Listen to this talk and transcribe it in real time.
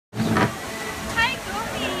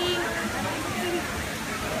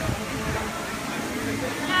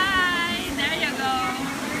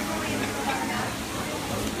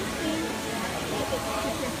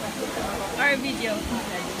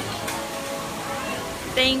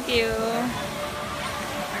Thank you.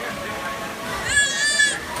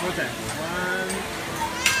 What's that? 1,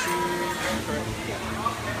 2, 3.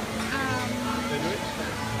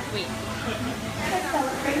 Wait.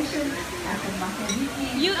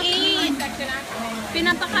 You eat.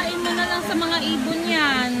 Pinapakain mo na lang sa mga ibon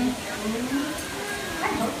yan.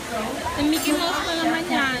 Yung Mickey Mouse pa naman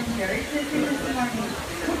yan.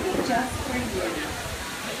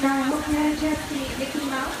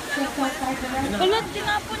 Kulot,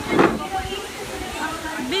 tinapon niya.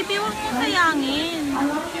 Baby, huwag mo sayangin.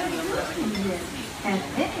 And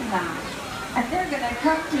they're gonna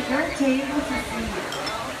come to your table to see you.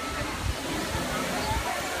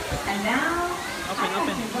 And now, I'd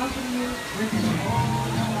like to welcome you with an old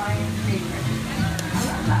Hawaiian favorite.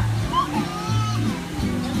 Aloha.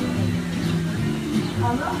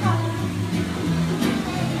 Aloha.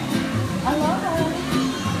 Aloha.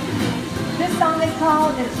 This song is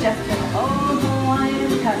called It's Just an Old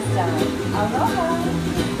Hawaiian Custom. Aloha.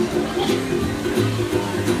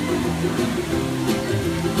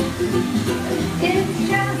 It's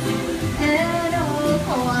just an old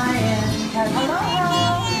Hawaiian custom.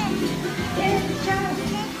 Aloha. It's just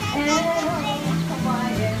an old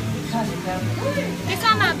Hawaiian custom.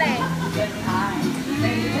 Isama, be. But I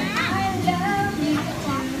say I love you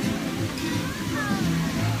too.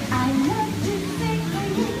 I love to sing for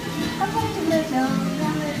you a bunch of little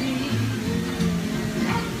melodies.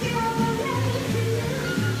 And you're ready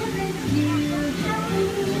to make you happy.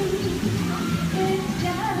 It's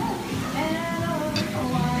just an old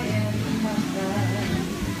Hawaiian custom.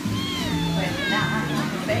 When I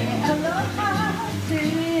say aloha to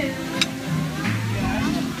you,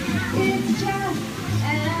 it's just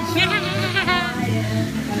an old Hawaiian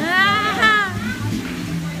custom.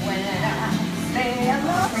 When I say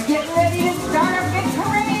aloha, we're getting ready to start our big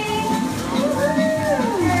parade.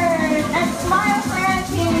 Woo! And smile for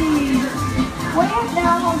Auntie. Way up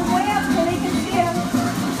now, hold them way up so they can see us.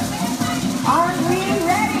 Are we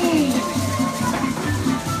ready?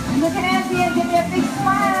 Look at Auntie and give me a big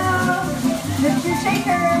smile. Lift your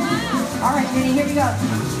shaker. All right, Jenny, here we go.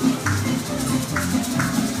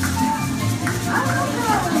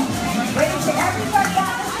 Awesome. Wait till everybody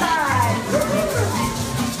on the side.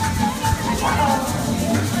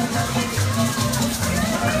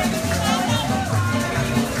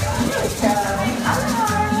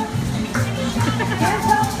 Here's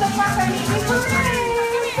hopes the Makariki Parade.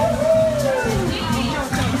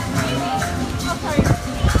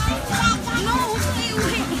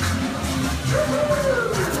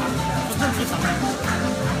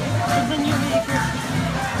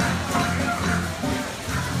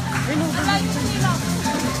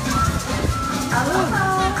 Aloha.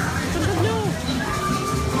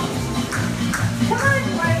 Come on,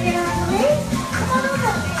 you want to get on the race? Come on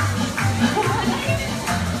over.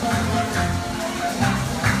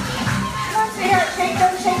 Come on, sweetheart, shake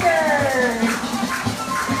those shakers.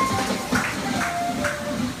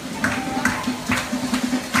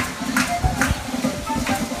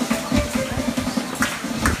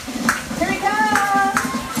 Here we go.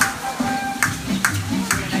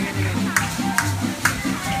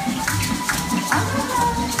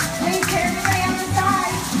 Please, everybody on the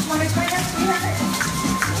side. Want to join us, sweetheart?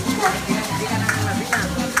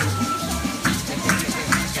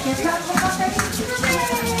 Here comes the Makariki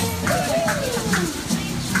Parade.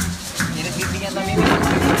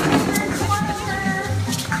 Come on over.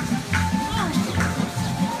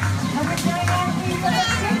 Come and join Auntie for the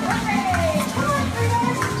big parade. Come on,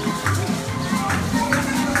 sweetheart.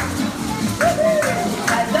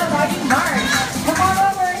 I love how you march. Come on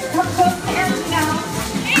over. Come close to Auntie now.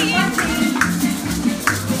 Auntie.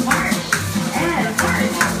 March and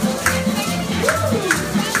march.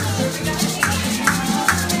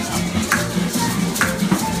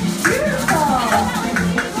 Beautiful.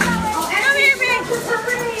 Oh, and we made the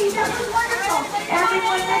parade. That was wonderful.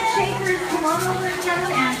 Everyone that shakers, come on over and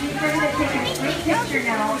join Auntie. We're going to take a great picture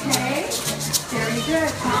now, okay? Very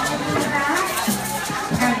good. Top in the back.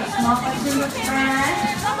 And the small ones in the front.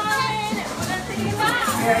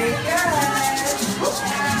 Very good.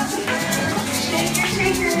 Shake your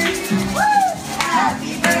shakers.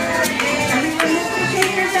 Happy birthday. Everyone lift the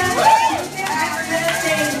shakers up. Happy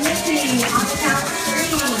birthday, Missy. On the count of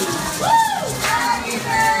 3. Happy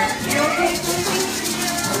birthday. You okay, Missy?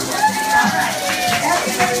 All right.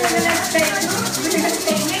 Everybody, we're going to say,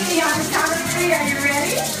 Missy on the count of 3. Are you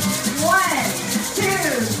ready? 1, 2,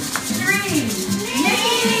 3.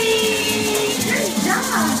 Missy! Good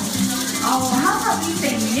job. Oh, how about we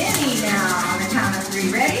say Minnie now on the count of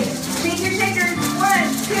 3? Ready? Shake your shakers. 1,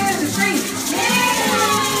 2, 3. Minnie!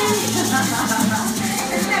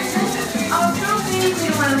 Oh, Goofy, we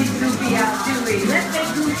Goofy out, Dewey. Let's make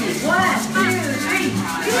Goofy. 1, 2, 3.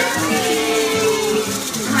 Goofy!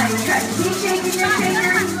 My God, keep shaking your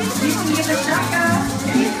fingers. You can give a shaka.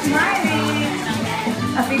 Keep smiling.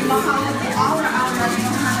 A big mahalo to all our aulani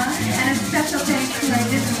ohana. And a special thanks to our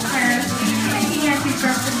Disney friends making happy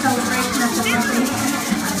birthday celebration of the birthday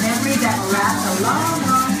a memory that will last a long,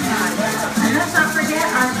 long time. And let's not forget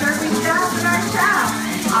our serving staff and our staff.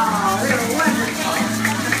 Oh, they're wonderful.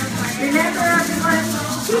 Remember, everyone,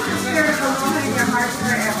 keep the spirit of aloha in your heart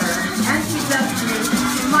forever. And keep us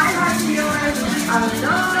to my heart to yours.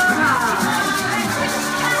 Aloha!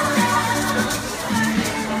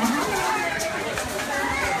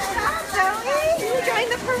 Join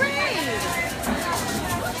the parade.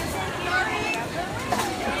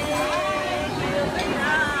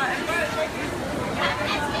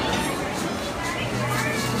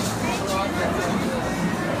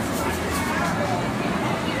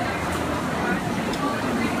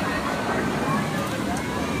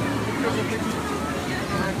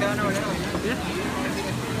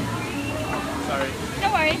 Sorry. No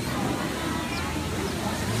worries.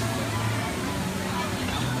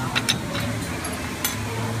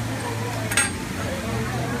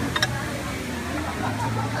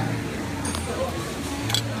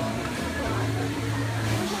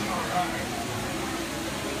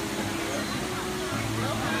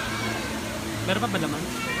 Meron pa ba naman?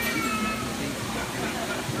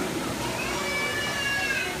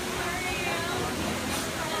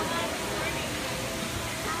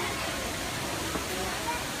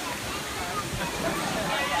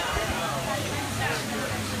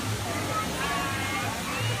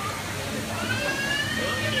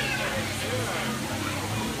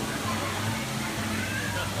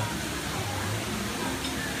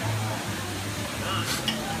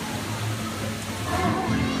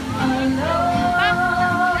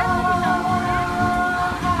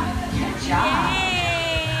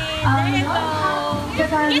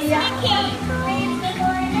 Kiss Mickey! Bye!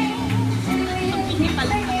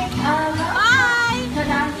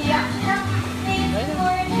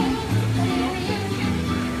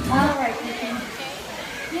 Alright,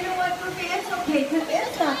 you know what, Goofy? It's okay, because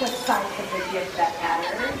it's not the size of the gift that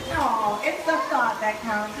matters. No, it's the thought that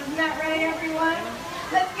counts. Isn't that right, everyone?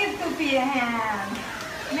 Let's give Goofy a hand.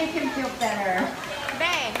 Make him feel better.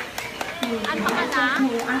 Be, Ano ka na?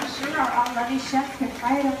 Okay, I'm sure our aulani chef can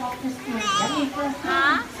try it out this year. Yummy for us.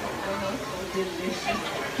 Ha? So delicious.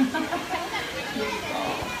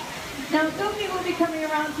 Now, Goofy will be coming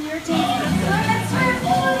around to your table. Let's swim.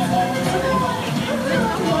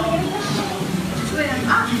 Swim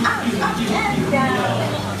up, up, up, and down.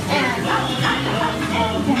 And up, up, up,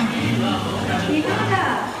 and down. Higuda.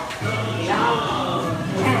 Down.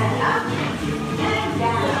 And up, and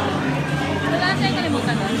down. Wala sa'yo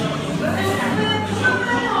kalimutan doon.